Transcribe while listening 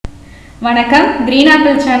வணக்கம் green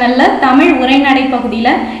apple சேனல்ல தமிழ் உரைநடை பகுதியில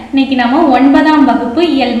இன்னைக்கு நாம 9ஆம் வகுப்பு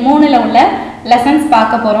இயல் 3ல உள்ள லெசன்ஸ்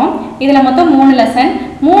பார்க்க போறோம். இதுல மொத்தம்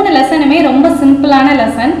 3 லெசனுமே ரொம்ப சிம்பிளான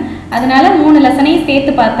லெசன். அதனால 3 லெசனையும்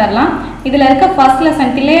சேர்த்து பார்த்தறலாம். இதுல இருக்க ஃபர்ஸ்ட்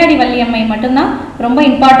லெசன் தில்லையாடி வள்ளியம்மை மட்டும் தான் ரொம்ப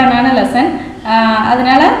இம்பார்ட்டன்டான லெசன்.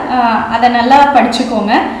 அதனால அதை நல்லா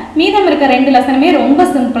படிச்சுக்கோங்க. மீதம் இருக்க 2 லெசனுமே ரொம்ப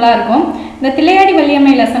சிம்பிளா இருக்கும். இந்த தில்லையாடி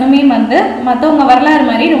வள்ளியம்மை லெசனுமே வந்து மற்றவங்க வரலாறு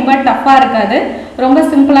மாதிரி ரொம்ப டஃப்பாக இருக்காது. ரொம்ப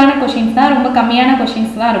சிம்பிளான கொஷின்ஸ் தான், ரொம்ப கம்மியான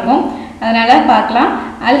கொஷின்ஸ் தான் இருக்கும். அதனால பார்க்கலாம்.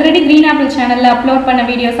 ஆல்ரெடி கிரீன் ஆப்பிள் சேனலில் அப்லோட் பண்ண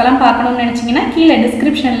வீடியோஸ் எல்லாம் பார்க்கணும்னு நினச்சிங்கன்னா கீழே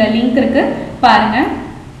டிஸ்கிரிப்ஷனில் லிங்க் இருக்கு, பாருங்கள்.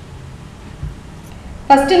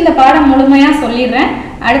 ஃபஸ்ட்டு இந்த பாடம் முழுமையாக சொல்லிடுறேன்,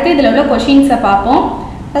 அடுத்து இதில் உள்ள கொஷின்ஸை பார்ப்போம்.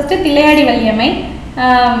 ஃபஸ்ட்டு தில்லையாடி வள்ளியம்மை.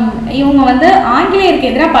 இவங்க வந்து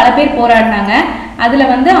ஆங்கிலேயருக்கு எதிராக பல பேர் போராடினாங்க.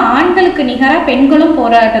 அதில் வந்து ஆண்களுக்கு நிகராக பெண்களும்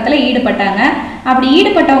போராட்டத்தில் ஈடுபட்டாங்க. அப்படி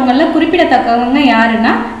ஈடுபட்டவங்களில் குறிப்பிடத்தக்கவங்க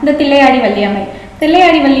யாருன்னா இந்த தில்லையாடி வள்ளியம்மை.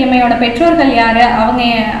 தில்லையாடி வள்ளியம்மையோட பெற்றோர்கள் யார்,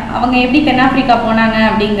 அவங்க எப்படி தென்னாப்பிரிக்கா போனாங்க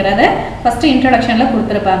அப்படிங்கிறத ஃபஸ்ட்டு இன்ட்ரடக்ஷனில்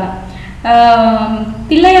கொடுத்துருப்பாங்க.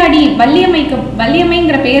 தில்லையாடி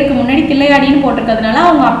வள்ளியம்மைங்கிற பெயருக்கு முன்னாடி தில்லையாடின்னு போட்டிருக்கிறதுனால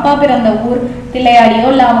அவங்க அப்பா பிறந்த ஊர் தில்லையாடியோ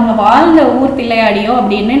இல்லை அவங்க வாழ்ந்த ஊர் தில்லையாடியோ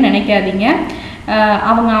அப்படின்னு நினைக்காதீங்க.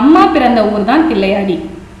 அவங்க அம்மா பிறந்த ஊர் தான் தில்லையாடி.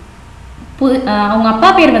 அவங்க அப்பா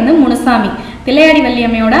பேர் வந்து முனுசாமி. தில்லையாடி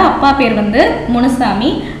வள்ளியம்மையோட அப்பா பேர் வந்து முனுசாமி,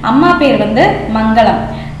 அம்மா பேர் வந்து மங்களம்.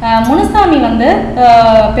 முனுசாமி வந்து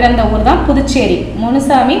பிறந்த ஊர் தான் புதுச்சேரி.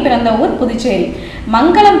 முனுசாமி பிறந்த ஊர் புதுச்சேரி.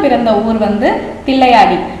 மங்களம் பிறந்த ஊர் வந்து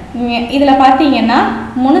தில்லையாடி. இதில் பார்த்தீங்கன்னா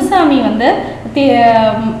முனுசாமி வந்து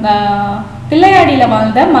தில்லையாடியில்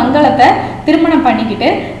வாழ்ந்த மங்களத்தை திருமணம் பண்ணிக்கிட்டு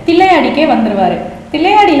தில்லையாடிக்கே வந்துடுவார்.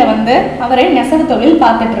 தில்லையாடியில் வந்து அவர் நெசவு தொழில்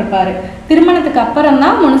பார்த்துட்டு இருப்பார். திருமணத்துக்கு அப்புறம்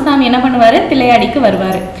தான் முனுசாமி என்ன பண்ணுவார், தில்லையாடிக்கு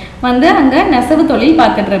வருவார். வந்து அங்கே நெசவு தொழில்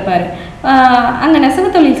பார்த்துட்டு இருப்பார். அங்கே நெசவு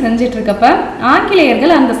தொழில் செஞ்சிட்டு இருக்கப்ப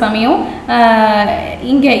ஆங்கிலேயர்கள் அந்த சமயம்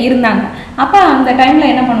இங்கே இருந்தாங்க. அப்போ அந்த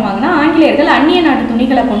டைமில் என்ன பண்ணுவாங்கன்னா, ஆங்கிலேயர்கள் அந்நிய நாட்டு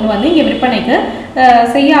துணிகளை கொண்டு வந்து இங்கே விற்பனைக்கு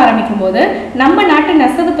செய்ய ஆரம்பிக்கும் போது நம்ம நாட்டு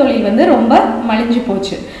நெசவு தொழில் வந்து ரொம்ப மலிஞ்சு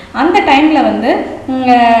போச்சு. அந்த டைமில் வந்து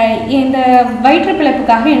இந்த வயிற்று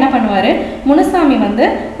பிழைப்புக்காக என்ன பண்ணுவார், முனுசாமி வந்து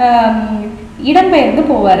இடம்பெயர்ந்து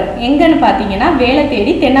போவார். எங்கன்னு பார்த்தீங்கன்னா வேலை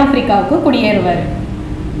தேடி தென்னாப்பிரிக்காவுக்கு குடியேறுவார்.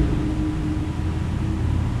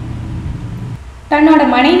 தன்னோட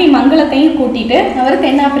மனைவி மங்களத்தையும் கூட்டிட்டு அவர்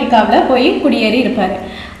தென்னாப்பிரிக்காவில் போய் குடியேறி இருப்பார்.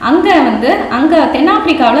 அங்கே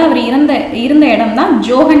தென்னாப்பிரிக்காவில் அவர் இருந்த இடம் தான்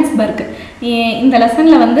ஜோஹன்ஸ்பர்க். இந்த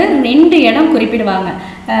லெசனில் வந்து 2 இடம் குறிப்பிடுவாங்க.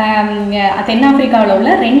 தென்னாப்பிரிக்காவில் உள்ள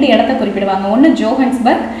 2 இடத்த குறிப்பிடுவாங்க. ஒன்று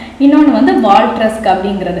ஜோஹன்ஸ்பர்க், இன்னொன்று வந்து வால்ட்ரஸ்க்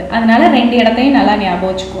அப்படிங்கிறது. அதனால 2 இடத்தையும் நல்லா ஞாபகம்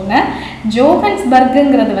வச்சுக்கோங்க.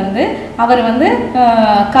 ஜோஹன்ஸ்பர்க்குங்கிறது வந்து அவர் வந்து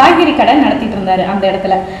காய்கறி கடை நடத்திட்டு இருந்தார் அந்த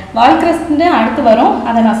இடத்துல. வால்ட்ரஸ்க்னு அடுத்து வரும்,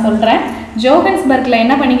 அதை நான் சொல்கிறேன். ஜோஹன்ஸ்பர்க்கில்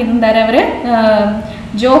என்ன பண்ணிக்கிட்டு இருந்தார் அவர்,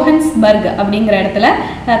 ஜோஹன்ஸ்பர்க் அப்படிங்கிற இடத்துல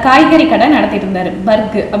காய்கறி கடை நடத்திட்டு இருந்தார்.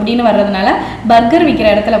 பர்க் அப்படின்னு வர்றதுனால பர்கர் விற்கிற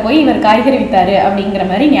இடத்துல போய் இவர் காய்கறி விற்றாரு அப்படிங்கிற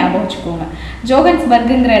மாதிரி ஞாபகம் வச்சுக்கோங்க.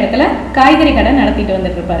 ஜோஹன்ஸ்பர்க்குங்கிற இடத்துல காய்கறி கடை நடத்திட்டு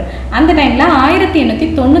வந்துட்டு இருப்பார். அந்த டைமில்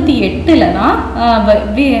 1898 தான்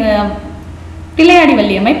தில்லையாடி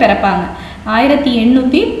வள்ளியம்மை பிறப்பாங்க.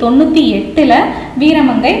 1898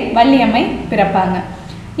 வீரமங்கை வள்ளியம்மை பிறப்பாங்க.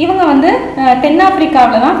 இவங்க வந்து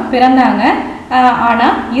தென்னாப்பிரிக்காவில் தான் பிறந்தாங்க.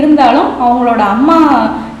 ஆனால் இருந்தாலும் அவங்களோட அம்மா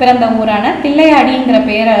பிறந்த ஊரான தில்லையாடிங்கிற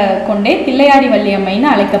பெயரை கொண்டே தில்லையாடி வள்ளியம்மைன்னு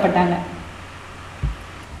அழைக்கப்பட்டாங்க.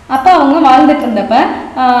 அப்போ அவங்க வாழ்ந்துட்டு இருந்தப்ப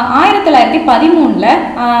 1913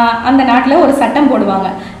 அந்த நாட்டில் ஒரு சட்டம் போடுவாங்க.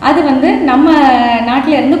 அது வந்து நம்ம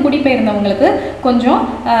நாட்டில் இருந்து குடிபெயர்ந்தவங்களுக்கு கொஞ்சம்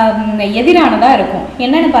எதிரானதாக இருக்கும்.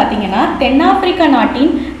 என்னன்னு பார்த்தீங்கன்னா, தென்னாப்பிரிக்கா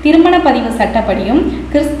நாட்டின் திருமண பதிவு சட்டப்படியும்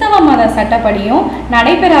கிறிஸ்தவ மத சட்டப்படியும்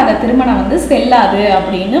நடைபெறாத திருமணம் வந்து செல்லாது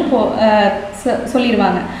அப்படின்னு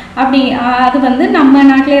சொல்லிடுவாங்க. அது வந்து நம்ம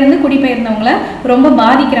நாட்டில இருந்து குடிபெயர்ந்தவங்களை ரொம்ப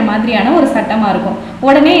பாதிக்கிற மாதிரியான ஒரு சட்டமாக இருக்கும்.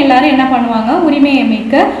 உடனே எல்லாரும் என்ன பண்ணுவாங்க, உரிமையை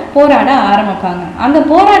மீட்க போராட ஆரம்பிப்பாங்க. அந்த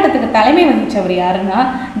போராட்டத்துக்கு தலைமை வகித்தவர் யாருன்னா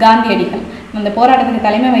காந்தியடிகள். அந்த போராட்டத்துக்கு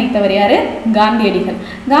தலைமை வகித்தவர் யாரு, காந்தியடிகள்.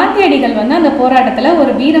 காந்தியடிகள் வந்து அந்த போராட்டத்தில்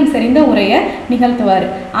ஒரு வீரம் செறிந்த உரையை நிகழ்த்துவார்.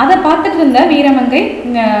 அதை பார்த்துட்டு இருந்த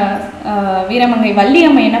வீரமங்கை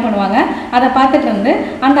வள்ளியம்மை என்ன பண்ணுவாங்க, அதை பார்த்துட்டு இருந்து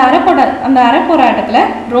அந்த அறப்போராட்டத்தில்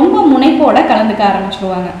ரொம்ப முனைப்போட கலந்துக்க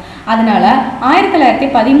ஆரம்பிச்சிடுவாங்க. அதனால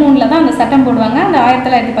 1913 தான் அந்த சட்டம் போடுவாங்க. அந்த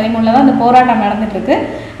 1913 தான் அந்த போராட்டம் நடந்துட்டு இருக்கு.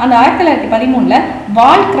 அந்த 1913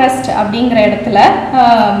 வால்ட்ரஸ்க் அப்படிங்கிற இடத்துல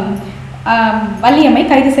வள்ளியம்மை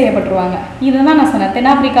கைது செய்யப்பட்டுருவாங்க. இதுதான் நான் சொன்னேன்,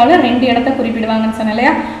 தென்னாப்பிரிக்காவில் 2 இடத்த குறிப்பிடுவாங்கன்னு சொன்னேன்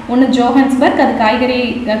இல்லையா. ஒன்று ஜோஹன்ஸ்பர்க், அது காய்கறி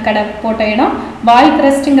கடை போட்ட இடம்.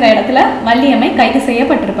 வால்ட்ரஸ்க்ங்கிற இடத்துல வள்ளியம்மை கைது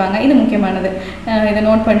செய்யப்பட்டிருப்பாங்க. இது முக்கியமானது, இதை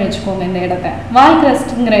நோட் பண்ணி வச்சுக்கோங்க. இந்த இடத்த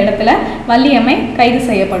வால்ட்ரஸ்க்ங்கிற இடத்துல வள்ளியம்மை கைது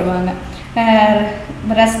செய்யப்படுவாங்க.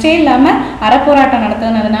 ரெஸ்டே இல்லாமல் அறப்போராட்டம்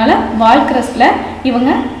நடத்துனதுனால வால்க்ரஸ்டில்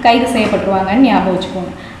இவங்க கைது செய்யப்பட்டுருவாங்கன்னு ஞாபகம்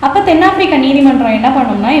வச்சுக்கோங்க. அப்போ தென்னாப்பிரிக்கா நீதிமன்றம் என்ன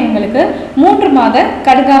பண்ணும்னா இவங்களுக்கு 3 மாத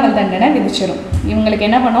கடுங்காவல் தண்டனை விதிச்சிடும். இவங்களுக்கு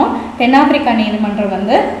என்ன பண்ணும், தென்னாப்பிரிக்கா நீதிமன்றம்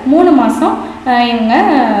வந்து 3 மாதம் இவங்க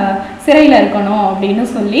சிறையில் இருக்கணும் அப்படின்னு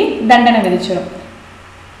சொல்லி தண்டனை விதிச்சிடும்.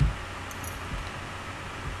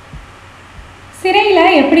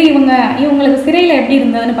 சிறையில் எப்படி இவங்களுக்கு சிறையில் எப்படி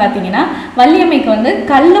இருந்ததுன்னு பார்த்தீங்கன்னா, வள்ளியம்மைக்கு வந்து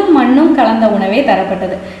கல்லும் மண்ணும் கலந்த உணவே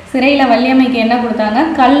தரப்பட்டது. சிறையில் வள்ளியம்மைக்கு என்ன கொடுத்தாங்க,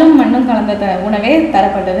 கல்லும் மண்ணும் கலந்த உணவே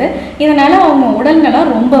தரப்பட்டது. இதனால் அவங்க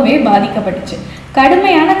உடல்நலம் ரொம்பவே பாதிக்கப்பட்டுச்சு.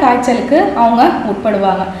 கடுமையான காய்ச்சலுக்கு அவங்க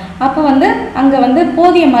உட்படுவாங்க. அப்போ வந்து அங்கே வந்து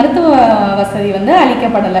போதிய மருத்துவ வசதி வந்து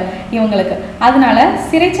அளிக்கப்படலை இவங்களுக்கு. அதனால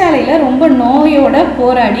சிறைச்சாலையில் ரொம்ப நோயோட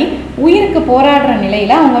போராடி உயிருக்கு போராடுற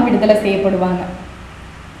நிலையில் அவங்க விடுதலை செய்யப்படுவாங்க.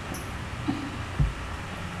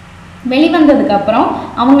 வெளிவந்ததுக்கு அப்புறம்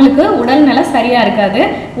அவங்களுக்கு உடல்நலம் சரியாக இருக்காது.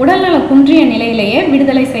 உடல்நலம் குன்றிய நிலையிலேயே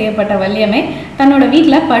விடுதலை செய்யப்பட்ட வள்ளியம்மை தன்னோட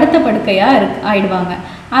வீட்டில் படுத்த படுக்கையாக ஆயிடுவாங்க.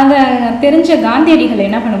 அதை தெரிஞ்ச காந்தியடிகள்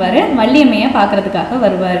என்ன பண்ணுவார், வள்ளியம்மையை பார்க்கறதுக்காக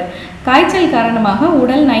வருவார். காய்ச்சல் காரணமாக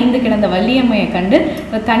உடல் நைந்து கிடந்த வள்ளியம்மையை கண்டு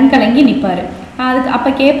கண் கலங்கி நிற்பார். அப்போ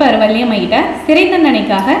கேட்பார் வள்ளியம்மைகிட்ட, சிறை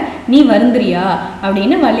தண்டனைக்காக நீ வருந்துறியா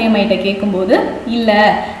அப்படின்னு வள்ளியம்மைகிட்ட கேட்கும்போது, இல்லை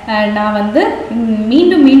நான் வந்து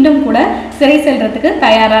மீண்டும் மீண்டும் கூட சிறை செல்றதுக்கு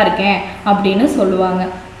தயாராக இருக்கேன் அப்படின்னு சொல்லுவாங்க.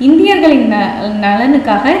 இந்தியர்களின்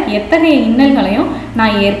நலனுக்காக எத்தகைய இன்னல்களையும்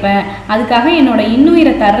நான் ஏற்பேன், அதுக்காக என்னோட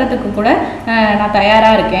இன்னுயிரை தர்றதுக்கு கூட நான்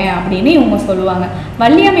தயாராக இருக்கேன் அப்படின்னு இவங்க சொல்லுவாங்க.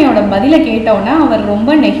 வள்ளியம்மையோட பதிலை கேட்டவுடனே அவர்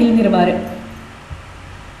ரொம்ப நெகிழ்ந்துருவார்.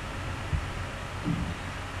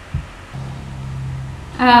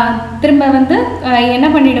 திரும்ப வந்து என்ன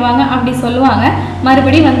பண்ணிடுவாங்க அப்படி சொல்லுவாங்க.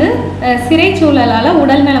 மறுபடி வந்து சிறைச்சூழலால்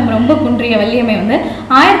உடல்நலம் ரொம்ப குன்றிய வள்ளியம்மை வந்து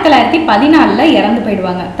 1914 இறந்து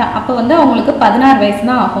போயிடுவாங்க. அப்போ வந்து அவங்களுக்கு 16 வயசு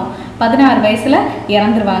தான் ஆகும். 16 வயசில்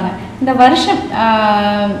இறந்துருவாங்க.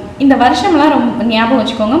 இந்த வருஷம்லாம் ரொம்ப ஞாபகம்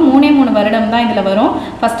வச்சுக்கோங்க. 3 வருடம் தான் இதில் வரும்.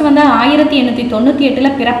 ஃபஸ்ட்டு வந்து 1898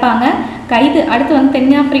 பிறப்பாங்க. அடுத்து வந்து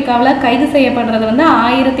தென்னாப்பிரிக்காவில் கைது செய்யப்படுறது வந்து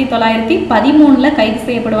 1913 கைது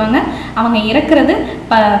செய்யப்படுவாங்க. அவங்க இறக்குறது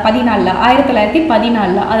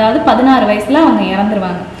 1914 அதாவது 16 வயசில் அவங்க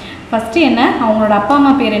இறந்துருவாங்க. ஃபஸ்ட்டு என்ன, அவங்களோட அப்பா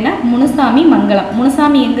அம்மா பேர் என்ன, முனுசாமி மங்களம்.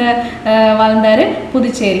 முனுசாமி எங்கே வாழ்ந்தார்,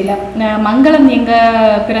 புதுச்சேரியில். மங்களம் எங்கே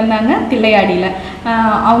பிறந்தாங்க, தில்லையாடியில்.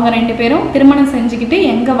 அவங்க 2 பேரும் திருமணம் செஞ்சுக்கிட்டு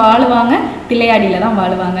எங்கே வாழுவாங்க, தில்லையாடியில் தான்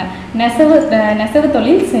வாழுவாங்க. நெசவு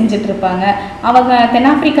தொழில் செஞ்சிட்ருப்பாங்க. அவங்க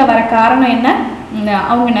தென்னாப்பிரிக்கா வர காரணம் என்ன,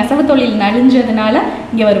 அவங்க நெசவு தொழில் நலிஞ்சதுனால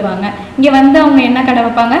இங்கே வருவாங்க. இங்கே வந்து அவங்க என்ன கடை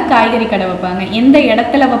வைப்பாங்க, காய்கறி கடை வைப்பாங்க. எந்த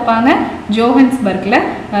இடத்துல வைப்பாங்க, ஜோஹன்ஸ்பர்கில்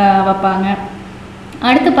வைப்பாங்க.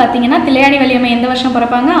 அடுத்து பார்த்தீங்கன்னா தில்லையாடி வள்ளியம்மை எந்த வருஷம்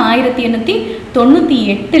பிறப்பாங்க,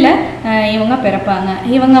 1898 இவங்க பிறப்பாங்க.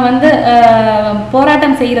 இவங்க வந்து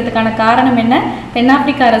போராட்டம் செய்கிறதுக்கான காரணம் என்ன,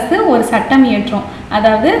 தென்னாப்பிரிக்க அரசு ஒரு சட்டம் இயற்றும்.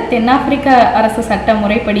 அதாவது தென்னாப்பிரிக்க அரசு சட்ட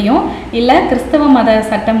முறைப்படியும் இல்லை கிறிஸ்தவ மத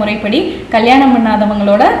சட்ட முறைப்படி கல்யாணம்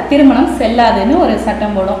பண்ணாதவங்களோட திருமணம் செல்லாதுன்னு ஒரு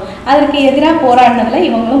சட்டம் போடும். அதற்கு எதிராக போராடினதில்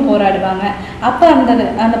இவங்களும் போராடுவாங்க. அப்போ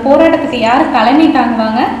அந்த போராட்டத்துக்கு யார் தலைமை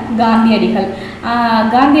தாங்குவாங்க, காந்தியடிகள்.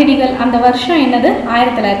 காந்தியடிகள் அந்த வருஷம் என்னது,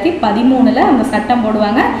 1913 அந்த சட்டம்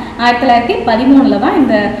போடுவாங்க. 1913 தான்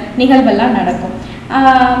இந்த நிகழ்வெல்லாம் நடக்கும்.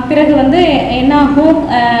 பிறகு வந்து என்னாகும்,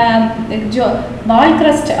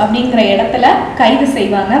 வால்க்ரஸ்ட் அப்படிங்கிற இடத்துல கைது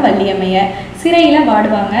செய்வாங்க வள்ளியம்மையை. சிறையில்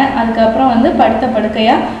வாடுவாங்க. அதுக்கப்புறம் வந்து படுத்த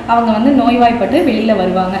படுக்கையாக அவங்க வந்து நோய்வாய்ப்பட்டு வெளியில்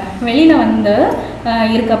வருவாங்க. வெளியில் வந்து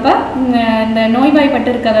இருக்கப்ப இந்த நோய்வாய்ப்பட்டு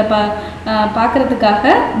இருக்கிறத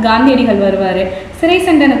பார்க்குறதுக்காக காந்தியடிகள் வருவார். சிறை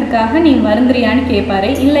தண்டனத்துக்காக நீ வருந்துறியான்னு கேட்பாரு.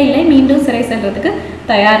 இல்லை மீண்டும் சிறை செல்றதுக்கு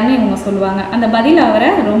தயார்னு இவங்க சொல்லுவாங்க. அந்த பதில் அவரை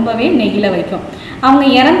ரொம்பவே நெகிழ வைக்கும். அவங்க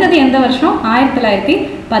இறந்தது எந்த வருஷம்,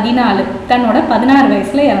 1914. தன்னோட 16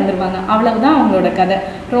 வயசில் இறந்துருவாங்க. அவ்வளவுதான் அவங்களோட கதை.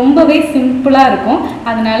 ரொம்பவே சிம்பிளாக இருக்கும்.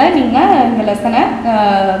 அதனால நீங்கள் இந்த லெசனை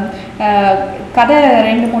கதை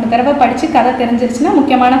 2-3 தடவை படித்து கதை தெரிஞ்சிருச்சுன்னா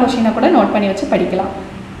முக்கியமான கொஷினை கூட நோட் பண்ணி வச்சு படிக்கலாம்.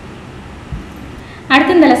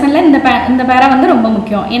 அடுத்து இந்த லெசனில் இந்த பேரா வந்து ரொம்ப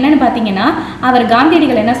முக்கியம். என்னன்னு பார்த்தீங்கன்னா, அவர்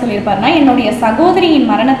காந்தியடிகள் என்ன சொல்லியிருப்பாருன்னா, என்னுடைய சகோதரியின்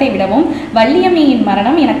மரணத்தை விடவும் வள்ளியம்மையின்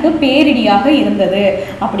மரணம் எனக்கு பேரிடியாக இருந்தது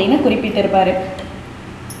அப்படின்னு குறிப்பிட்டிருப்பார்.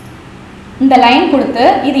 இந்த லைன் கொடுத்து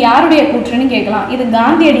இது யாருடைய கூற்றுன்னு கேட்கலாம். இது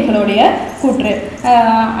காந்தியடிகளுடைய கூற்று.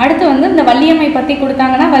 அடுத்து வந்து இந்த வள்ளியம்மை பற்றி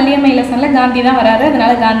கொடுத்தாங்கன்னா வள்ளியம்மை லெசனில் காந்தி தான் வராரு,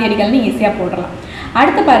 அதனால காந்தியடிகள்னு ஈஸியாக போடலாம்.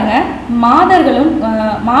 அடுத்து பாருங்க,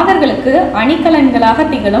 மாதர்களுக்கு அணிகலன்களாக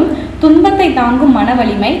திகழும் துன்பத்தை தாங்கும் மன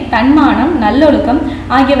வலிமை, தன்மானம், நல்லொழுக்கம்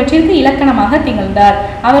ஆகியவற்றிற்கு இலக்கணமாக திகழ்ந்தார்.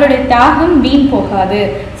 அவருடைய தியாகம் வீண் போகாது.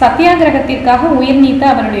 சத்தியாகிரகத்திற்காக உயிர் நீத்த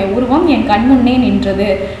அவருடைய உருவம் என் கண்முன்னே நின்றது,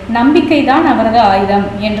 நம்பிக்கைதான் அவரது ஆயுதம்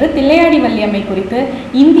என்று தில்லையாடி வள்ளியம்மை குறித்து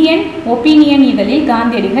இந்தியன் ஒப்பீனியன் இதழில்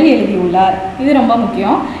காந்தியடிகள் எழுதியுள்ளார். இது ரொம்ப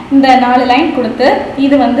முக்கியம். இந்த 4 லைன் கொடுத்து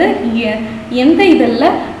இது வந்து எந்த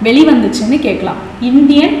இதழில் வெளிவந்துச்சுன்னு கேட்கலாம்.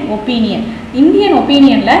 Indian opinion. இந்தியன்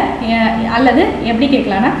ஒப்பீனியனில் அல்லது எப்படி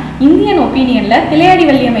கேட்கலான்னா இந்தியன் ஒப்பீனியனில் தில்லையாடி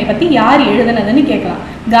வள்ளியம்மை பற்றி யார் எழுதுனதுன்னு கேட்கலாம்.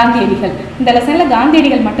 காந்தியடிகள். இந்த லெசனில்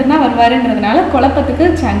காந்தியடிகள் மட்டும்தான் வருவாருன்றதுனால குழப்பத்துக்கு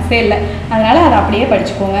சான்ஸே இல்லை. அதனால் அதை அப்படியே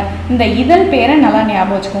படிச்சுக்கோங்க. இந்த இதழ் பேரை நல்லா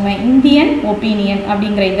ஞாபகம் வச்சுக்கோங்க. இந்தியன் ஒப்பீனியன்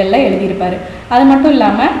அப்படிங்கிற இதழில் எழுதியிருப்பார். அது மட்டும்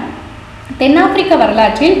இல்லாமல் தென்னாப்பிரிக்க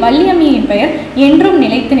வரலாற்றில் வள்ளியம்மையின் பெயர் என்றும்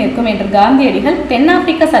நிலைத்து நிற்கும் என்று காந்தியடிகள்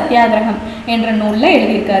தென்னாப்பிரிக்க சத்தியாகிரகம் என்ற நூலில்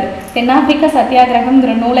எழுதியிருக்காரு. தென்னாப்பிரிக்க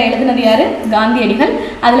சத்தியாகிரகம்ங்கிற நூலை எழுதினது யாரு? காந்தியடிகள்.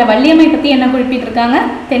 அதில் வள்ளியம்மை பற்றி என்ன குறிப்பிட்டிருக்காங்க?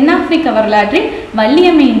 தென்னாப்பிரிக்க வரலாற்றில்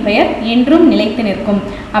வள்ளியம்மையின் பெயர் என்றும் நிலைத்து நிற்கும்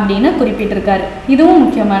அப்படின்னு குறிப்பிட்டிருக்காரு. இதுவும்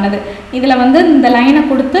முக்கியமானது. இதில் வந்து இந்த லைனை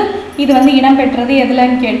கொடுத்து இது வந்து இடம்பெற்றது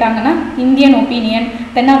எதுலன்னு கேட்டாங்கன்னா இந்தியன் ஒப்பீனியன்,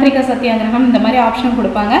 தென்னாப்பிரிக்க சத்தியாகிரகம் இந்த மாதிரி ஆப்ஷன்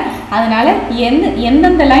கொடுப்பாங்க. அதனால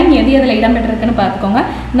எந்தெந்த லைன் எது எதில் இடம்பெற்றிருக்குன்னு பார்த்துக்கோங்க.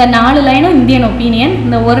 இந்த 4 லைனும் இந்தியன் ஒப்பீனியன்,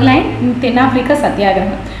 இந்த ஒரு லைன் தென்னாப்பிரிக்க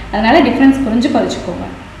சத்தியாகிரகம். அதனால டிஃப்ரென்ஸ் புரிஞ்சு படிச்சுக்கோங்க.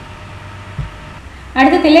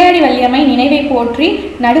 அடுத்து தில்லையாடி வள்ளியம்மை நினைவை போற்றி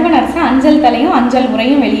நடுவண் அரசு அஞ்சல் தலையும் அஞ்சல்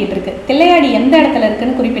உரையும் வெளியிட்டிருக்கு. தில்லையாடி எந்த இடத்துல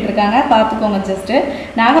இருக்குன்னு குறிப்பிட்டிருக்காங்க, பார்த்துக்கோங்க. ஜஸ்ட்டு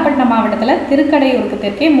நாகப்பட்டினம் மாவட்டத்தில் திருக்கடையூருக்கு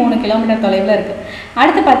தெற்கே 3 கிலோமீட்டர் தொலைவில் இருக்குது.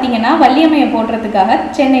 அடுத்து பார்த்தீங்கன்னா வள்ளியம்மையை போற்றுறதுக்காக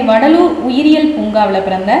சென்னை வடலூர் உயிரியல் பூங்காவில்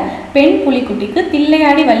பிறந்த பெண் புலிக்குட்டிக்கு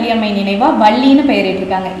தில்லையாடி வள்ளியம்மை நினைவாக வள்ளின்னு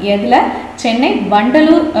பெயரிட்டிருக்காங்க. எதில்? சென்னை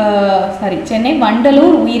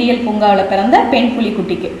வண்டலூர் உயிரியல் பூங்காவில் பிறந்த பெண்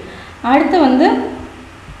புலிக்குட்டிக்கு. அடுத்து வந்து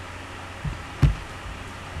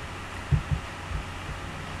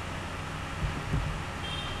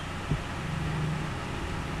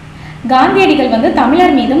காந்தியடிகள் வந்து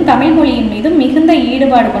தமிழர் மீதும் தமிழ் மொழியின் மீதும் மிகுந்த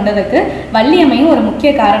ஈடுபாடு கொண்டதுக்கு வள்ளியம்மையும் ஒரு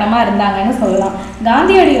முக்கிய காரணமாக இருந்தாங்கன்னு சொல்லலாம்.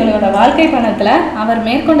 காந்தியடிகளோட வாழ்க்கை பயணத்தில் அவர்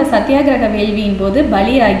மேற்கொண்ட சத்தியாகிரக வேள்வியின் போது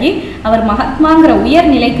பலியாகி அவர் மகாத்மாங்கிற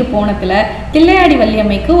உயர் நிலைக்கு போனதுல தில்லையாடி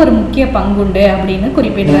வள்ளியம்மைக்கு ஒரு முக்கிய பங்குண்டு அப்படின்னு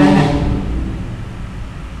குறிப்பிடுறாங்க.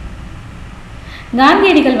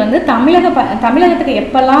 காந்தியடிகள் வந்து தமிழகத்துக்கு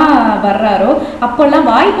எப்பெல்லாம் வர்றாரோ அப்போல்லாம்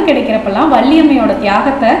வாய்ப்பு கிடைக்கிறப்பெல்லாம் வள்ளியம்மையோட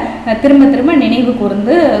தியாகத்தை திரும்ப நினைவு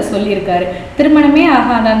கூர்ந்து சொல்லியிருக்காரு. திருமணமே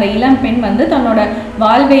ஆகாத அந்த இளம் பெண் வந்து தன்னோட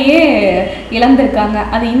வாழ்வையே இழந்திருக்காங்க.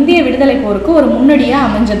 அது இந்திய விடுதலை போருக்கு ஒரு முன்னோடியாக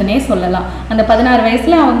அமைஞ்சதுன்னே சொல்லலாம். அந்த 16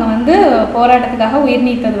 வயசில் அவங்க வந்து போராட்டத்துக்காக உயிர்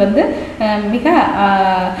நீத்தது வந்து மிக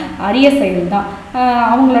அரிய செயல் தான்.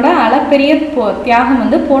 அவங்களோட அளப்பெரிய தியாகம்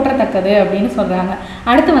வந்து போற்றத்தக்கது அப்படின்னு சொல்கிறாங்க.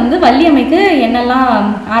 அடுத்து வந்து வள்ளியம்மைக்கு என்னெல்லாம்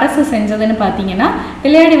அரசு செஞ்சதுன்னு பார்த்தீங்கன்னா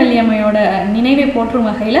தில்லையாடி வள்ளியம்மையோட நினைவை போற்றும்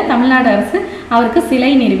வகையில் தமிழ்நாடு அரசு அவருக்கு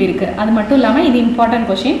சிலை நிறுவியிருக்கு. அது மட்டும் இல்லாமல் இது இம்பார்ட்டன்ட்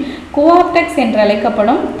கொஷின், கோஆப்டெக்ஸ் என்று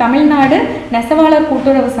அழைக்கப்படும் தமிழ்நாடு நெசவாளர்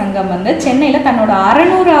கூட்டுறவு சங்கம் வந்து சென்னையில் தன்னோட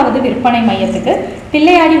 600வது விற்பனை மையத்துக்கு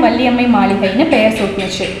தில்லையாடி வள்ளியம்மை மாளிகைன்னு பெயர்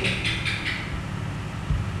சூட்டுச்சு.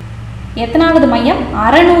 எத்தனாவது மையம்?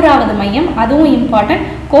 600வது மையம். அதுவும் இம்பார்ட்டன்ட்.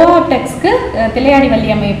 கோஆப்டெக்ஸ்க்கு தில்லையாடி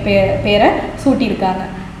வள்ளியம்மை பேரை சூட்டியிருக்காங்க.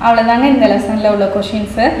 அவ்வளோதாங்க இந்த லெசனில் உள்ள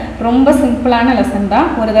கொஷின்ஸு. ரொம்ப சிம்பிளான லெசன் தான்.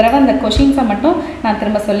 ஒரு தடவை இந்த கொஷின்ஸை மட்டும் நான்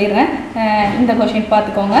திரும்ப சொல்லிடுறேன். இந்த கொஷின்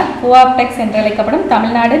பார்த்துக்கோங்க. கோஆப்டெக்ஸ் என்று அழைக்கப்படும்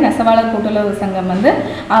தமிழ்நாடு நெசவாளர் கூட்டுறவு சங்கம் வந்து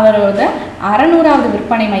அவரோட 600வது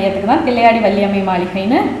விற்பனை மையத்துக்கு தான் தில்லையாடி வள்ளியம்மை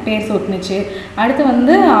மாளிகைன்னு பேர் சூட்டுனுச்சு. அடுத்து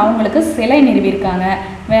வந்து அவங்களுக்கு சிலை நிறுவியிருக்காங்க.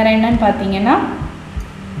 வேறு என்னன்னு பார்த்தீங்கன்னா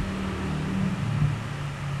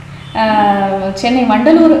சென்னை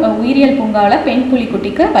வண்டலூர் உயிரியல் பூங்காவில் பெண்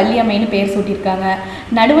புலிக்குட்டிக்கு வள்ளியம்மைன்னு பேர் சூட்டியிருக்காங்க.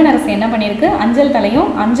 நடுவண் அரசு என்ன பண்ணியிருக்கு? அஞ்சல்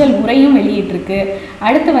தலையும் அஞ்சல் உரையும் வெளியிட்டிருக்கு.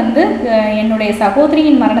 அடுத்து வந்து என்னுடைய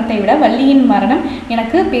சகோதரியின் மரணத்தை விட வள்ளியின் மரணம்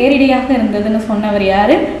எனக்கு பேரிடையாக இருந்ததுன்னு சொன்னவர்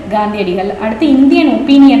யார்? காந்தியடிகள். அடுத்து இந்தியன்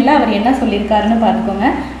ஒப்பீனியனில் அவர் என்ன சொல்லியிருக்காருன்னு பார்த்துக்கோங்க.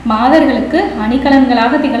 மாதர்களுக்கு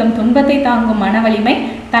அணிகலன்களாக திகழும் துன்பத்தை தாங்கும் மன வலிமை,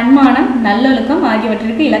 தன்மானம், நல்லொழுக்கம்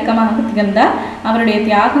ஆகியவற்றிற்கு இலக்கமாக திகழ்ந்தார். அவருடைய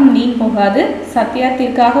தியாகம் வீண் போகாது.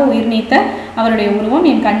 சத்தியத்திற்காக உயிர் நீத்த அவருடைய உருவம்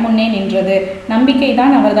என் கண்முன்னே நின்றது. நம்பிக்கை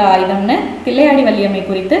தான் அவரது ஆயுதம்னு தில்லையாடி வள்ளியம்மை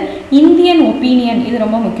குறித்து இந்தியன் ஒப்பீனியன், இது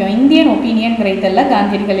ரொம்ப முக்கியம், இந்தியன் ஒப்பீனியன் இதெல்லாம்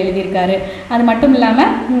காந்தியடிகள் எழுதியிருக்காரு. அது மட்டும்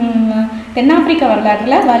இல்லாமல் தென்னாப்பிரிக்க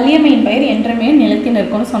வரலாற்றில் வள்ளியம்மையின் பெயர் என்றுமே நிலைத்து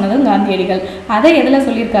நிற்கும்னு சொன்னதும் காந்தியடிகள். அதை எதில்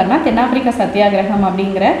சொல்லியிருக்காருன்னா தென்னாப்பிரிக்க சத்தியாகிரகம்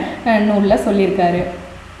அப்படிங்கிற நூலில் சொல்லியிருக்காரு.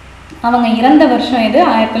 அவங்க இறந்த வருஷம் எது?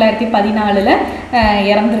 1914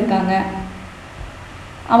 இறந்துருக்காங்க.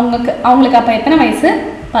 அவங்களுக்கு அப்போ எத்தனை வயசு?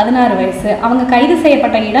 16 வயசு. அவங்க கைது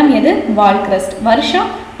செய்யப்பட்ட இடம் எது? வால்கிரஸ்ட். வருஷம்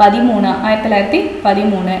 13,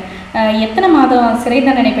 1913. எத்தனை மாதம் சிறை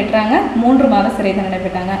தண்டனை பெற்றாங்க? 3 மாதம் சிறை தண்டனை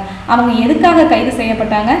பெற்றாங்க. அவங்க எதுக்காக கைது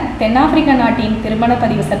செய்யப்பட்டாங்க? தென்னாப்பிரிக்க நாட்டின் திருமண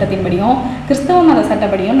பதிவு சட்டத்தின்படியும் கிறிஸ்தவ மத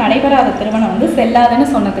சட்டப்படியும் நடைபெறாத திருமணம் வந்து செல்லாதுன்னு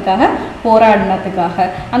சொன்னதுக்காக, போராடினதுக்காக.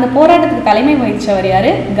 அந்த போராட்டத்துக்கு தலைமை வகிச்சவர்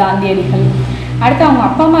யாரு? காந்தியடிகள். அடுத்து அவங்க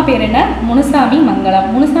அப்பா அம்மா பேர் என்ன? முனுசாமி, மங்களம்.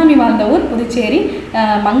 முனுசாமி வாழ்ந்த ஊர் புதுச்சேரி,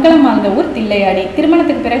 மங்களம் வாழ்ந்த ஊர் தில்லையாடி.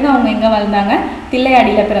 திருமணத்துக்கு பிறகு அவங்க எங்கே வாழ்ந்தாங்க?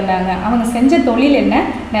 தில்லையாடியில் பிறந்தாங்க. அவங்க செஞ்ச தொழில் என்ன?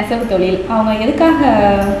 நெசவு தொழில். அவங்க எதுக்காக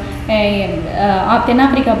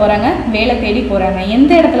தென்னாப்பிரிக்கா போகிறாங்க? வேலை தேடி போகிறாங்க.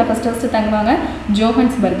 எந்த இடத்துல ஃபஸ்ட்டு தங்குவாங்க?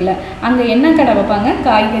 ஜோஹன்ஸ்பர்கில். அங்கே என்ன கடை வைப்பாங்க?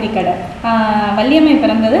 காய்கறி கடை. வள்ளியம்மை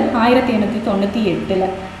பிறந்தது 1898.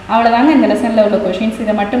 அவ்வளோதாங்க இந்த லெசனில் உள்ள கொஷின்ஸ்.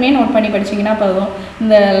 இதை மட்டுமே நோட் பண்ணி படிச்சிங்கன்னா போதும்.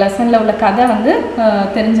 இந்த லெசனில் உள்ள கதை வந்து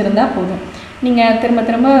தெரிஞ்சிருந்தால் போதும். நீங்கள் திரும்ப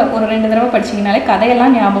திரும்ப ஒரு 2 தடவை படிச்சிங்கனாலே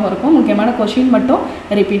கதையெல்லாம் ஞாபகம் இருக்கும். முக்கியமான கொஷின் மட்டும்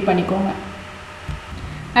ரிப்பீட் பண்ணிக்கோங்க.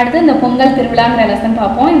 அடுத்து இந்த பொங்கல் திருவிழாங்கிற லெசன்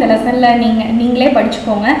பார்ப்போம். இந்த லெசனில் நீங்களே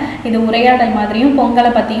படிச்சுக்கோங்க. இது உரையாடல் மாதிரியும்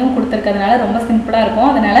பொங்கலை பற்றியும் கொடுத்துருக்கிறதுனால ரொம்ப சிம்பிளாக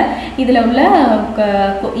இருக்கும். அதனால் இதில் உள்ள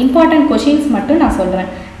இம்பார்ட்டன்ட் கொஷின்ஸ் மட்டும் நான்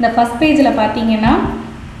சொல்கிறேன். இந்த ஃபஸ்ட் பேஜில்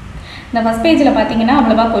பார்த்தீங்கன்னா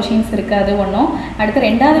அவ்வளோவா கொஷின்ஸ் இருக்காது ஒன்றும். அடுத்து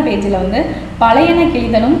 2வது பேஜில் வந்து பழையன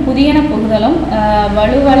கிழிதலும் புதியன புகுதலும்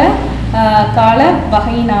வலுவல கால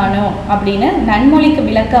வகையினானோ அப்படின்னு நன்மொழிக்கு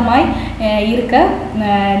விளக்கமாய் இருக்க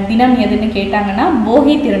தினம் எதுன்னு கேட்டாங்கன்னா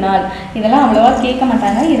போகி திருநாள். இதெல்லாம் அவ்வளோவா கேட்க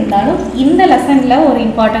மாட்டாங்க. இருந்தாலும் இந்த லெசனில் ஒரு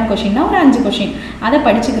இம்பார்ட்டன்ட் கொஷின்னா ஒரு 5 கொஷின் அதை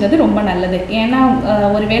படிச்சுக்கிறது ரொம்ப நல்லது. ஏன்னா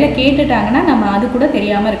ஒரு வேளை கேட்டுட்டாங்கன்னா நம்ம அது கூட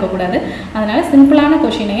தெரியாமல் இருக்கக்கூடாது. அதனால் சிம்பிளான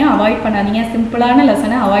கொஷினையும் அவாய்ட் பண்ணாதீங்க. சிம்பிளான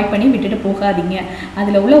லெசனை அவாய்ட் பண்ணி விட்டுட்டு போகாதீங்க.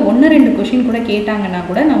 அதில் உள்ள 1-2 கொஷின் கூட கேட்டாங்கன்னா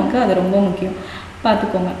கூட நமக்கு அது ரொம்ப முக்கியம்.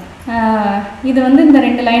 பார்த்துக்கோங்க. இது வந்து இந்த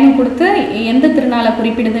 2 லைனும் கொடுத்து எந்த திருநாளை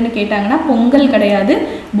குறிப்பிடுதுன்னு கேட்டாங்கன்னா பொங்கல் கிடையாது,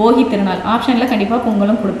 போகி திருநாள். ஆப்ஷனில் கண்டிப்பாக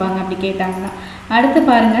பொங்கலும் கொடுப்பாங்க அப்படி கேட்டாங்கன்னா. அடுத்து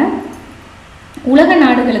பாருங்கள், உலக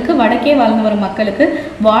நாடுகளுக்கு வடக்கே வாழ்ந்து வரும் மக்களுக்கு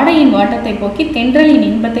வாடையின் வாட்டத்தை போக்கி தென்றலின்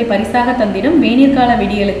இன்பத்தை பரிசாக தந்திடும் வேநீர்கால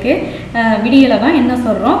விடியலை தான் என்ன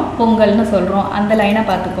சொல்கிறோம்? பொங்கல்னு சொல்கிறோம். அந்த லைனை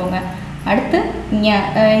பார்த்துக்கோங்க. அடுத்து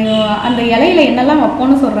அந்த இலையில என்னெல்லாம்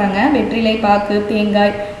வைப்போம்னு சொல்கிறாங்க? வெற்றிலை, பாக்கு,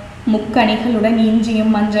 தேங்காய், முக்கணிகளுடன்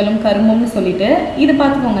இஞ்சியும் மஞ்சளும் கரும்பும்னு சொல்லிட்டு இது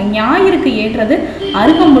பார்த்துக்கோங்க. ஞாயிறுக்கு ஏற்றது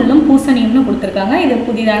அருகம்புல்லும் பூசணியும்னு கொடுத்துருக்காங்க. இது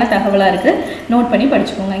புதிதான தகவலாக இருக்குது, நோட் பண்ணி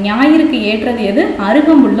படிச்சுக்கோங்க. ஞாயிறுக்கு ஏற்றது எது?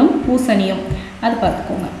 அருகம்புல்லும் பூசணியும். அது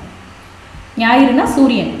பார்த்துக்கோங்க. ஞாயிறுனா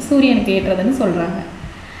சூரியனுக்கு ஏற்றதுன்னு சொல்கிறாங்க.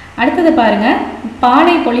 அடுத்தது பாருங்க,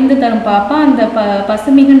 பாலை பொழிந்து தரும் பாப்பா அந்த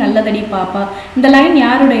பசுமிகு நல்லதடி பாப்பா. இந்த லைன்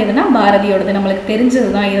யாருடையதுன்னா பாரதியோடது. நம்மளுக்கு தெரிஞ்சது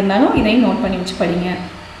தான், இருந்தாலும் இதையும் நோட் பண்ணி வச்சு படிங்க.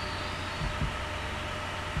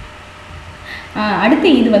 அடுத்து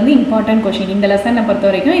இது வந்து இம்பார்ட்டன்ட் கொஷின். இந்த லெசனை பொறுத்த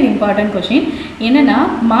வரைக்கும் இது இம்பார்ட்டன்ட் கொஷின். என்னென்னா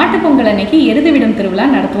மாட்டுப்பொங்கல் அன்னைக்கு எருது விடும் திருவிழா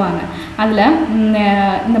நடத்துவாங்க. அதில்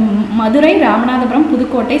இந்த மதுரை, ராமநாதபுரம்,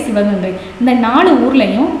 புதுக்கோட்டை, சிவகங்கை இந்த 4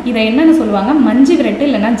 ஊர்லேயும் இதை என்னென்னு சொல்லுவாங்க? மஞ்சு விரட்டு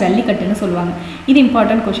இல்லைன்னா ஜல்லிக்கட்டுன்னு சொல்லுவாங்க. இது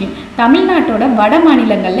இம்பார்ட்டன்ட் கொஷின். தமிழ்நாட்டோட வட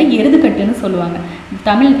மாநிலங்களில் எருதுக்கட்டுன்னு சொல்லுவாங்க.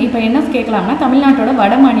 இப்போ என்ன கேட்கலாம்னா, தமிழ்நாட்டோட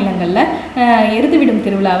வட மாநிலங்களில் எருது விடும்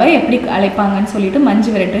திருவிழாவை எப்படி அழைப்பாங்கன்னு சொல்லிட்டு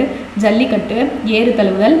மஞ்சு விரட்டு, ஜல்லிக்கட்டு, ஏறு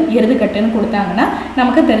தழுவுதல், எருதுக்கட்டுன்னு கொடுத்தாங்கன்னா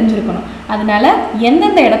நமக்கு தெரிஞ்சிருக்கணும். அதனால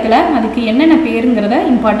எந்தெந்த இடத்துல அதுக்கு என்னென்ன பேருங்கிறத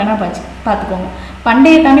இம்பார்ட்டண்டாக பார்த்துக்கோங்க.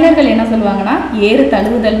 பண்டைய தமிழர்கள் என்ன சொல்லுவாங்கன்னா ஏறு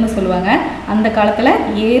தழுவுதல்னு சொல்லுவாங்க. அந்த காலத்தில்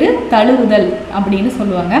ஏறு தழுவுதல் அப்படின்னு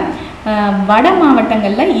சொல்லுவாங்க. வட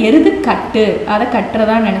மாவட்டங்களில் எருது கட்டு, அதை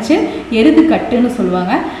கட்டுறதா நினச்சி எருது கட்டுன்னு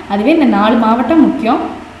சொல்லுவாங்க. அதுவே இந்த 4 மாவட்டம் முக்கியம்.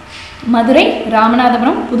 மதுரை,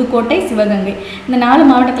 ராமநாதபுரம், புதுக்கோட்டை, சிவகங்கை இந்த 4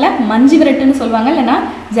 மாவட்டத்தில் மஞ்சு விரட்டுன்னு சொல்லுவாங்க, இல்லைன்னா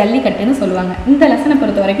ஜல்லிக்கட்டுன்னு சொல்லுவாங்க. இந்த லெசனை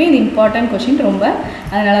பொறுத்த வரைக்கும் இது இம்பார்ட்டன்ட் கொஷின் ரொம்ப,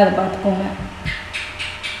 அதனால் அதை பார்த்துக்கோங்க.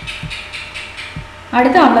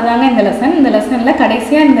 அடுத்து அவ்வளோதாங்க இந்த லெசன். இந்த லெசனில்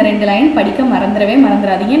கடைசியாக இந்த 2 லைன் படிக்க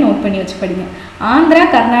மறந்துடாதீங்க, நோட் பண்ணி வச்சு படிங்க. ஆந்திரா,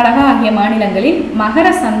 கர்நாடகா ஆகிய மாநிலங்களில் மகர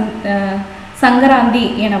சங்கராந்தி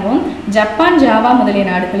எனவும் ஜப்பான், ஜாவா முதலிய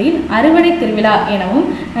நாடுகளில் அறுவடை திருவிழா எனவும்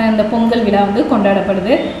இந்த பொங்கல் விழா வந்து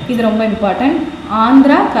கொண்டாடப்படுது. இது ரொம்ப இம்பார்ட்டன்ட்.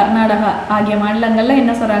 ஆந்திரா, கர்நாடகா ஆகிய மாநிலங்களில்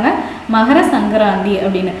என்ன சொல்கிறாங்க? மகர சங்கராந்தி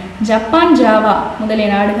அப்படின்னு. ஜப்பான், ஜாவா முதலிய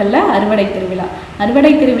நாடுகளில் அறுவடை திருவிழா.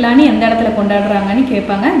 அறுவடை திருவிழான்னு எந்த இடத்துல கொண்டாடுறாங்கன்னு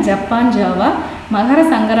கேட்பாங்க. Japan, Java. மகர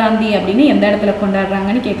சங்கராந்தி அப்படின்னு எந்த இடத்துல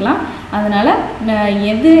கொண்டாடுறாங்கன்னு கேட்கலாம். அதனால்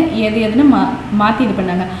எதுன்னு மாற்றி இது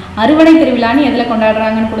பண்ணாங்க. அறுவடை திருவிழான்னு எதில்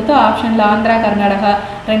கொண்டாடுறாங்கன்னு கொடுத்து ஆப்ஷனில் ஆந்திரா, கர்நாடகா,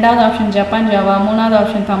 2வது ஆப்ஷன் ஜப்பான், ஜாவா, 3வது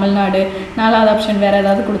ஆப்ஷன் தமிழ்நாடு, 4வது ஆப்ஷன் வேறு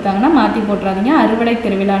ஏதாவது கொடுத்தாங்கன்னா மாற்றி போட்டுறாதீங்க. அறுவடை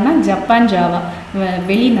திருவிழான்னா ஜப்பான், ஜாவா,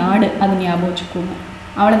 வெளிநாடு, அது ஞாபகம் வச்சுக்கோங்க.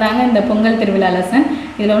 அவ்வளோதாங்க இந்த பொங்கல் திருவிழா லெசன்.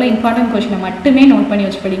 இதில் உள்ள இம்பார்ட்டன்ட் கொஷினை மட்டுமே நோட் பண்ணி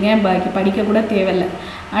வச்சு படிங்க, பாக்கி படிக்க கூட தேவையில்லை.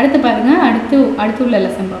 அடுத்து பாருங்கள், அடுத்து உள்ள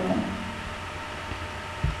லெசன் பார்ப்போம்.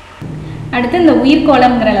 அடுத்து இந்த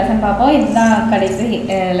உயிர்கோளம்ங்கிற லெசன் பார்ப்போம். இதுதான் கடைசி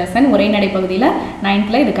லெசன். உரைநடை பகுதியில்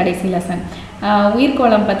 9th இது கடைசி லெசன்.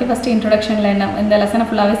 உயிர்கோளம் பற்றி ஃபஸ்ட்டு இன்ட்ரொடக்ஷனில் என்ன இந்த லெசனை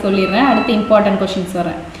ஃபுல்லாகவே சொல்லிடுறேன். அடுத்து இம்பார்ட்டன்ட் கொஷின்ஸ்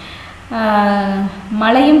வரேன்.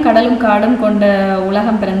 மலையும் கடலும் காடும் கொண்ட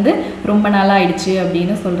உலகம் பிறந்து ரொம்ப நாளாக ஆயிடுச்சு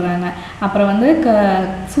அப்படின்னு சொல்கிறாங்க. அப்புறம் வந்து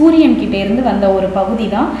சூரியன் கிட்டே இருந்து வந்த ஒரு பகுதி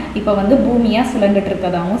தான் இப்போ வந்து பூமியாக சுழண்டுட்டு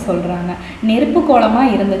இருக்கதாகவும் சொல்கிறாங்க. நெருப்பு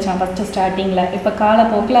கோலமாக இருந்துச்சான் ஃபஸ்ட்டு ஸ்டார்டிங்கில். இப்போ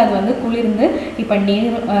காலப்போக்கில் அது வந்து குளிர்ந்து இப்போ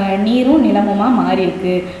நீரும் நிலமுமாக மாறி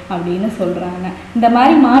இருக்கு அப்படின்னு சொல்கிறாங்க. இந்த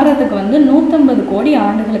மாதிரி மாறுறதுக்கு வந்து 150 கோடி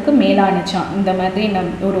ஆண்டுகளுக்கு மேலானுச்சான் இந்த மாதிரி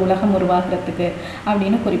ஒரு உலகம் உருவாகிறதுக்கு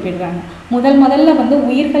அப்படின்னு குறிப்பிடுறாங்க. முதல்ல வந்து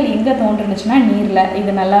உயிர்கள் எங்கே தோன்றுனுச்சுன்னா நீரில்.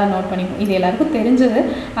 இது நல்லா நோட் பண்ணிக்கும். இது எல்லாருக்கும் தெரிஞ்சது,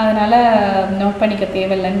 அதனால் நோட் பண்ணிக்க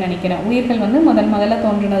தேவையில்லைன்னு நினைக்கிறேன். உயிர்கள் வந்து முதல்ல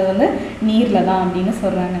தோன்றுனது வந்து நீரில் தான் அப்படின்னு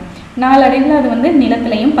சொல்கிறாங்க. நாளடைவில் அது வந்து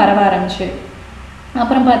நிலத்திலையும் பரவ ஆரம்பிச்சு.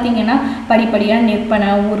 அப்புறம் பார்த்திங்கன்னா படிப்படியாக நிற்பனை,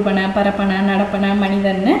 ஊர்வனை, பரப்பனை, நடப்பனை,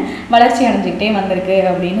 மனிதன்னு வளர்ச்சி அடைஞ்சிக்கிட்டே வந்திருக்கு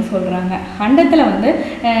அப்படின்னு சொல்கிறாங்க. அண்டத்தில் வந்து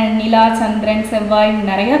நிலா, சந்திரன், செவ்வாய்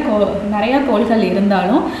நிறையா கோள்கள்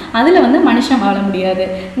இருந்தாலும் அதில் வந்து மனுஷன் வாழ முடியாது.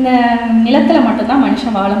 இந்த நிலத்தில் மட்டும்தான்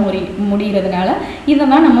மனுஷன் வாழ முடிகிறதுனால இதை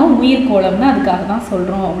தான் நம்ம உயிர்கோளம்னு அதுக்காக தான்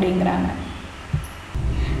சொல்கிறோம் அப்படிங்கிறாங்க.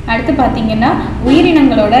 அடுத்து பார்த்திங்கன்னா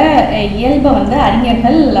உயிரினங்களோட இயல்பை வந்து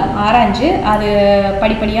அறிஞர்கள் ஆராய்ஞ்சு அது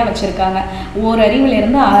படிப்படியாக வச்சுருக்காங்க. 1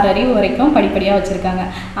 அறிவுலேருந்து 6 அறிவு வரைக்கும் படிப்படியாக வச்சுருக்காங்க.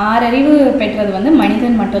 6 அறிவு பெற்றது வந்து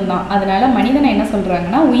மனிதன் மட்டும்தான். அதனால் மனிதனை என்ன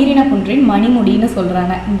சொல்கிறாங்கன்னா உயிரின குன்றின் மணிமுடின்னு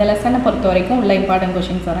சொல்கிறாங்க. இந்த லெசனை பொறுத்த வரைக்கும் உள்ள இம்பார்ட்டன்ட்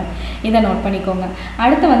கொஷின்ஸ் வரேன், இதை நோட் பண்ணிக்கோங்க.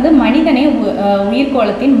 அடுத்து வந்து மனிதனே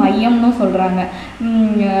உயிர்கோளத்தின் மையம்னு சொல்கிறாங்க.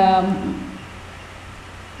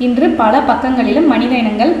 இன்று பல பக்கங்களிலும்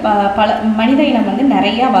மனித இனம் வந்து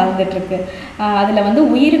நிறையா வாழ்ந்துட்டுருக்கு. அதில் வந்து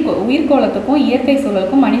உயிர்கோளத்துக்கும் இயற்கை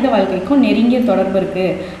சூழலுக்கும் மனித வாழ்க்கைக்கும் நெருங்கிய தொடர்பு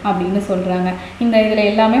இருக்குது அப்படின்னு சொல்கிறாங்க. இதில்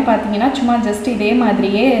எல்லாமே பார்த்திங்கன்னா சும்மா ஜஸ்ட் இதே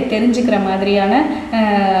மாதிரியே தெரிஞ்சுக்கிற மாதிரியான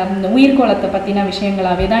உயிர்கோளத்தை பற்றின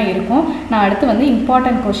விஷயங்களாகவே தான் இருக்கும். நான் அடுத்து வந்து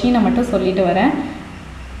இம்பார்ட்டன்ட் கொஷினை மட்டும் சொல்லிட்டு வரேன்.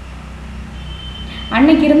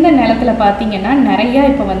 அன்னைக்கு இருந்த நிலத்தில் பார்த்திங்கன்னா நிறையா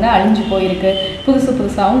இப்போ வந்து அழிஞ்சு போயிருக்கு,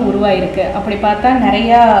 புதுசாகவும் உருவாயிருக்கு. அப்படி பார்த்தா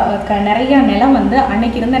நிறையா நிலம் வந்து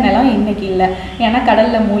அன்னைக்கு இருந்த நிலம் இன்றைக்கி இல்லை, ஏன்னா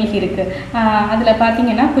கடலில் மூழ்கி இருக்குது. அதில்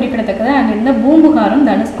பார்த்திங்கன்னா குறிப்பிடத்தக்கது அங்கே இருந்த பூம்புகாரும்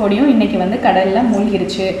தனுஷ்கோடியும் இன்றைக்கி வந்து கடலில்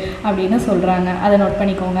மூழ்கிருச்சு அப்படின்னு சொல்கிறாங்க. அதை நோட்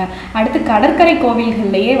பண்ணிக்கோங்க. அடுத்து கடற்கரை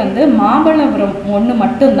கோவில்கள்லேயே வந்து மாமல்லபுரம் 1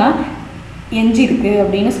 மட்டும்தான் எஞ்சிருக்கு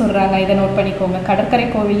அப்படின்னு சொல்கிறாங்க. இதை நோட் பண்ணிக்கோங்க. கடற்கரை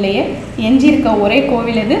கோவில்லையே எஞ்சிருக்க ஒரே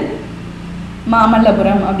கோவில் இது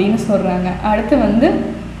மாமல்லபுரம் அப்படின்னு சொல்கிறாங்க. அடுத்து வந்து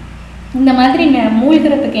இந்த மாதிரி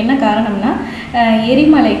மூழ்கிறதுக்கு என்ன காரணம்னா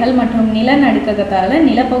எரிமலைகள் மற்றும் நிலநடுக்கத்தால்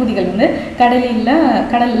நிலப்பகுதிகள் வந்து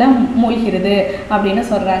கடலில் மூழ்கிறது அப்படின்னு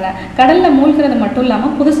சொல்கிறாங்க. கடலில் மூழ்கிறது மட்டும்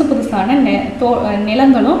இல்லாமல் புதுசான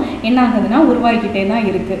நிலங்களும் என்ன ஆகுதுன்னா உருவாகிக்கிட்டே தான்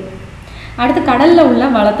இருக்குது. அடுத்து கடலில்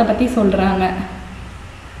உள்ள வளத்தை பற்றி சொல்கிறாங்க.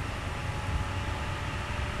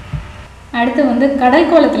 அடுத்து வந்து கடல்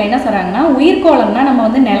கோலத்தில் என்ன சொல்கிறாங்கன்னா உயிர்கோளம்னா நம்ம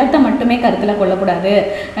வந்து நிலத்தை மட்டுமே கருத்தில் கொள்ளக்கூடாது,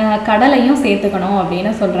 கடலையும் சேர்த்துக்கணும்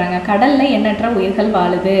அப்படின்னு சொல்கிறாங்க. கடலில் எண்ணற்ற உயிர்கள்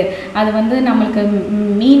வாழுது. அது வந்து நம்மளுக்கு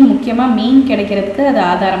முக்கியமாக மீன் கிடைக்கிறதுக்கு அது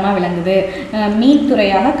ஆதாரமாக விளங்குது. மீன்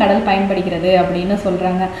துறையாக கடல் பயன்படுகிறது அப்படின்னு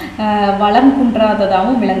சொல்கிறாங்க. வளம்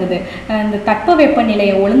குன்றாததாகவும் விளங்குது. இந்த தட்பவெப்ப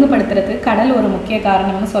நிலையை ஒழுங்குபடுத்துறதுக்கு கடல் ஒரு முக்கிய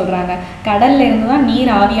காரணம்னு சொல்கிறாங்க. கடல்ல இருந்து தான்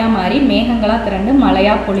நீர் ஆவியாக மாறி மேகங்களாக திரண்டு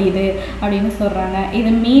மழையாக பொழியுது அப்படின்னு சொல்கிறாங்க.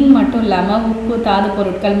 இது மீன் மட்டும் இல்லாமல் உப்பு, தாது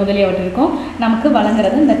பொருட்கள் முதலியவற்றிற்கும் நமக்கு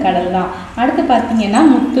வழங்குறது இந்த கடல் தான். அடுத்து பார்த்திங்கன்னா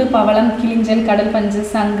முத்து, பவளம், கிளிஞ்சல், கடல் பஞ்சு,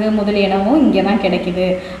 சங்கு முதலியனவும் இங்கே தான் கிடைக்குது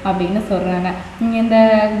அப்படின்னு சொல்கிறாங்க. இந்த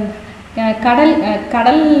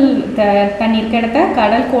கடல் தண்ணீர் கிடைத்த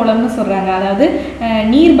கடல் கோலம்னு சொல்கிறாங்க. அதாவது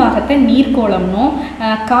நீர்பாகத்தை நீர்கோளம்னும்,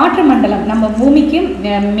 காற்று மண்டலம் நம்ம பூமிக்கு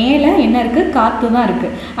மேலே என்ன இருக்குது, காற்று தான்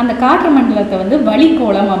இருக்குது. அந்த காற்று மண்டலத்தை வந்து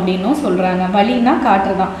வளிக்கோளம் அப்படின்னும் சொல்கிறாங்க. வளினா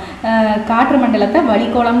காற்று தான். காற்று மண்டலத்தை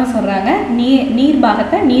வளிக்கோளம்னு சொல்கிறாங்க.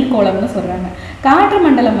 நீர்பாகத்தை நீர்கோளம்னு சொல்கிறாங்க. காற்று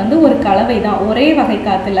மண்டலம் வந்து ஒரு கலவை தான், ஒரே வகை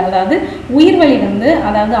காற்றுல. அதாவது உயிர்வளி வந்து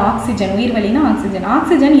அதாவது ஆக்சிஜன், உயிர்வளினா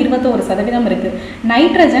ஆக்சிஜன் 21% இருக்குது,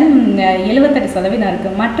 நைட்ரஜன் 78%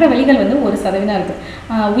 இருக்குது, மற்ற வளிகள் வந்து 1% இருக்குது.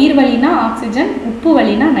 உயிர்வளினா ஆக்சிஜன், உப்பு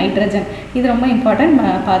வளினா நைட்ரஜன். இது ரொம்ப இம்பார்ட்டன்ட்,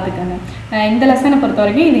 பார்த்துக்கோங்க. இந்த லெசனை பொறுத்த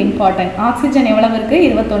வரைக்கும் இது இம்பார்ட்டன்ட். ஆக்சிஜன் எவ்வளவு இருக்குது,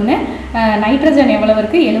 21, நைட்ரஜன் எவ்வளவு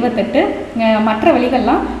இருக்குது, 78, மற்ற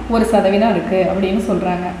வளிகள்லாம் 1% இருக்குது அப்படின்னு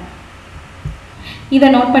சொல்கிறாங்க. இதை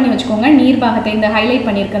நோட் பண்ணி வச்சுக்கோங்க. நீர்பாகத்தை இந்த ஹைலைட்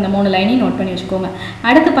பண்ணியிருக்க அந்த 3 லைனையும் நோட் பண்ணி வச்சுக்கோங்க.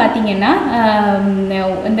 அடுத்து பார்த்தீங்கன்னா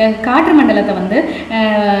இந்த காற்று மண்டலத்தை வந்து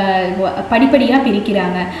படிப்படியாக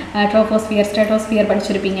பிரிக்கிறாங்க. ட்ரோபோஸ்பியர், ஸ்ட்ராட்டோஸ்பியர்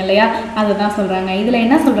படிச்சிருப்பீங்க இல்லையா, அதை தான் சொல்கிறாங்க. இதில்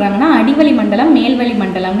என்ன சொல்கிறாங்கன்னா அடிவளி மண்டலம், மேல்வளி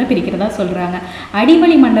மண்டலம்னு பிரிக்கிறதா சொல்கிறாங்க.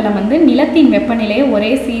 அடிவளி மண்டலம் வந்து நிலத்தின் வெப்பநிலையை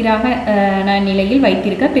ஒரே சீராக நிலையில்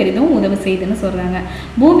வைத்திருக்க பெரிதும் உதவி செய்துன்னு சொல்கிறாங்க.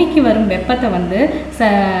 பூமிக்கு வரும் வெப்பத்தை வந்து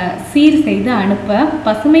சீர் செய்து அனுப்ப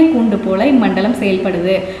பசுமை கூண்டு போல இம்மண்டலம் செயல்படுது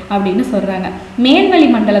செயல்படுது அப்படின்னு சொல்கிறாங்க. மேல்வழி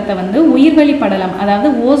மண்டலத்தை வந்து உயிர்வழி படலம், அதாவது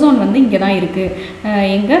ஓசோன் வந்து இங்கே தான் இருக்குது.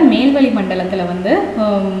 எங்கள் மேல்வழி மண்டலத்தில் வந்து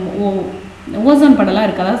ஓசோன் படலம்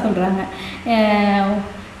இருக்கதா சொல்கிறாங்க.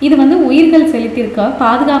 இது வந்து உயிர்கள் செலுத்தியிருக்க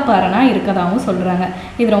பாதுகாப்பு அரணாக இருக்கதாகவும் சொல்கிறாங்க.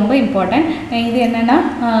 இது ரொம்ப இம்பார்ட்டன்ட். இது என்னென்னா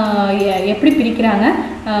எப்படி பிரிக்கிறாங்க,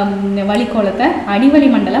 வளிக்கோளத்தை அடிவளி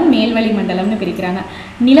மண்டலம் மேல்வழி மண்டலம்னு பிரிக்கிறாங்க.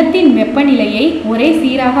 நிலத்தின் வெப்பநிலையை ஒரே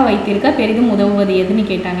சீராக வைத்திருக்க பெரிதும் உதவுவது எதுன்னு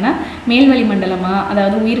கேட்டாங்கன்னா மேல்வழி மண்டலமா,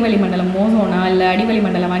 அதாவது உயிர்வழி மண்டலம் ஓசோனா, இல்லை அடிவழி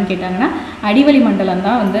மண்டலமான்னு கேட்டாங்கன்னா அடிவழி மண்டலம்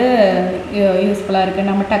தான் வந்து யூஸ்ஃபுல்லாக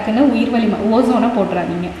இருக்குது. நம்ம டக்குன்னு உயிர்வழி ஓசோனை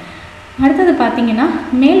போட்டுறாதீங்க. அடுத்தது பார்த்தீங்கன்னா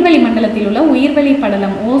மேல்வழி மண்டலத்தில் உள்ள உயிர்வழி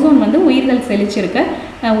படலம் ஓசோன் வந்து உயிர்கள் செழிச்சிருக்க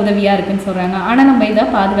உதவியாக இருக்குன்னு சொல்கிறாங்க. ஆனால் நம்ம இதை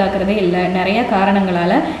பாதுகாக்கிறதே இல்லை, நிறைய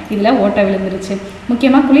காரணங்களால் இதில் ஓட்டை விழுந்துருச்சு.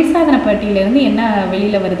 முக்கியமாக குளிர்சாதன பட்டியலேருந்து என்ன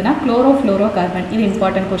வெளியில் வருதுன்னா குளோரோஃப்ளோரோ கார்பன். இது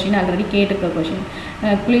இம்பார்ட்டன்ட் கொஷின், ஆல்ரெடி கேட்டுக்க கொஷின்.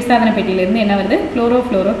 குளிர்சாதன பெட்டியிலேருந்து என்ன வருது,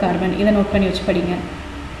 குளோரோஃப்ளோரோ கார்பன். இதை நோட் பண்ணி வச்சு படிங்க.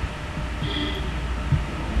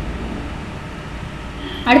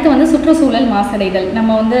 அடுத்து வந்து சுற்றுச்சூழல் மாசடைதல்.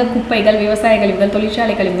 நம்ம வந்து குப்பைகள், விவசாய கழிவுகள்,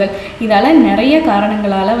 தொழிற்சாலை கழிவுகள், இதால் நிறைய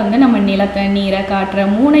காரணங்களால் வந்து நம்ம நிலத்தை, நீரை, காற்றை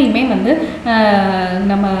மூணையுமே வந்து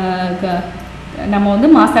நம்ம வந்து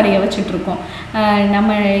மாசடைய வச்சுட்ருக்கோம்.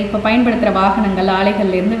 நம்ம இப்போ பயன்படுத்துகிற வாகனங்கள்,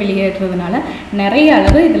 ஆலைகள்லேருந்து வெளியேற்றுறதுனால நிறைய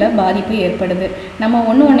அளவு இதில் பாதிப்பு ஏற்படுது. நம்ம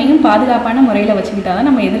ஒன்றையும் பாதுகாப்பான முறையில் வச்சுக்கிட்டா தான்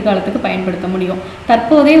நம்ம எதிர்காலத்துக்கு பயன்படுத்த முடியும்.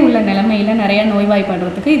 தற்போதே உள்ள நிலைமையில் நிறைய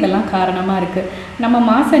நோய்வாய்ப்படுறதுக்கு இதெல்லாம் காரணமாக இருக்குது. நம்ம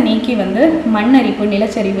மாசை நீக்கி வந்து மண்ணரிப்பு,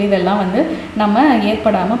 நிலச்சரிவு இதெல்லாம் வந்து நம்ம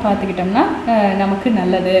ஏற்படாமல் பார்த்துக்கிட்டோம்னா நமக்கு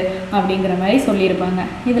நல்லது அப்படிங்கிற மாதிரி சொல்லியிருப்பாங்க.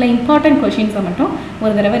 இதில் இம்பார்ட்டன்ட் கொஷின்ஸை மட்டும்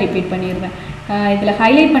ஒரு தடவை ரிப்பீட் பண்ணிடுறேன். இதில்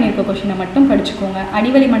ஹைலைட் பண்ணியிருக்க கொஷினை மட்டும் படிச்சுக்கோங்க.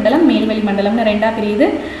 அடிவழி மண்டலம் மேல்வழி மண்டலம்னு ரெண்டாக பிரியுது.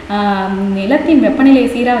 நிலத்தின் வெப்பநிலையை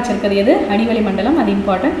சீராக வச்சிருக்கிறது எது, அடிவழி மண்டலம், அது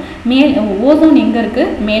இம்பார்ட்டன்ட். ஓசோன் எங்கே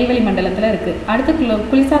இருக்குது, மேல்வழி மண்டலத்தில் இருக்குது. அடுத்து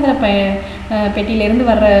குளிர்சாதன பெட்டியிலேருந்து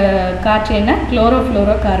வர்ற காற்று என்ன,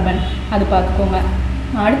 குளோரோஃப்ளோரோ கார்பன், அது பார்த்துக்கோங்க.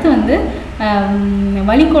 அடுத்து வந்து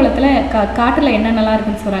வளிக்கோளத்தில் காற்றில் என்னென்னலாம்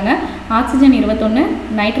இருக்குதுன்னு சொல்கிறாங்க. ஆக்சிஜன் 21,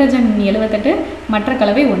 நைட்ரஜன் 78, மற்ற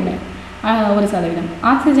கலவை 1%.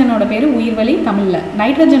 ஆக்சிஜனோட பேர் உயிர்வழி தமிழில்,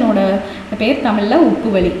 நைட்ரஜனோட பேர் தமிழில்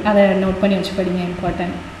உப்புவழி. அதை நோட் பண்ணி வச்சு படிங்க,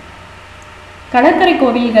 இம்பார்ட்டன்ட். கடற்கரை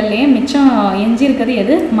கோவில்கள்லேயே மிச்சம் எஞ்சி இருக்கிறது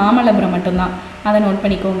எது, மாமல்லபுரம் மட்டும்தான். அதை நோட்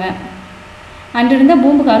பண்ணிக்கோங்க. அன்றிருந்த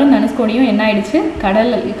பூம்புகாரும் தனுஷ்கோடியும் என்ன ஆயிடுச்சு,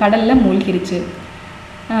 கடலில் மூழ்கிருச்சு.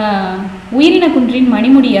 உயிரின குன்றின்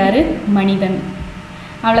மணிமுடி யார், மனிதன்.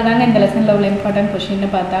 அவ்வளோதாங்க இந்த லெசனில் உள்ள இம்பார்ட்டன்ட்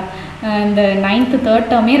கொஷின்னு பார்த்தா. இந்த 9th 3rd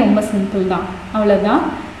டேர்மே ரொம்ப சிம்பிள் தான். அவ்வளோதான்.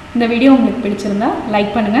 இந்த வீடியோ உங்களுக்கு பிடிச்சிருந்தா லைக்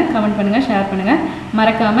பண்ணுங்கள், கமெண்ட் பண்ணுங்கள், ஷேர் பண்ணுங்கள்.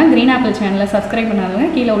 மறக்காமல் க்ரீன் ஆப்பிள் சேனலை சப்ஸ்கிரைப் பண்ணாதவங்க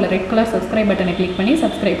கீழே உள்ள ரெட் கலர் சப்ஸ்கிரைப் பட்டனை கிளிக் பண்ணி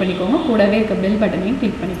சப்ஸ்கிரைப் பண்ணிக்கோங்க. கூடவே இருக்க பெல் பட்டனையும்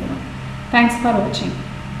கிளிக் பண்ணிக்கோங்க. தேங்க்ஸ் ஃபார் வாட்சிங்.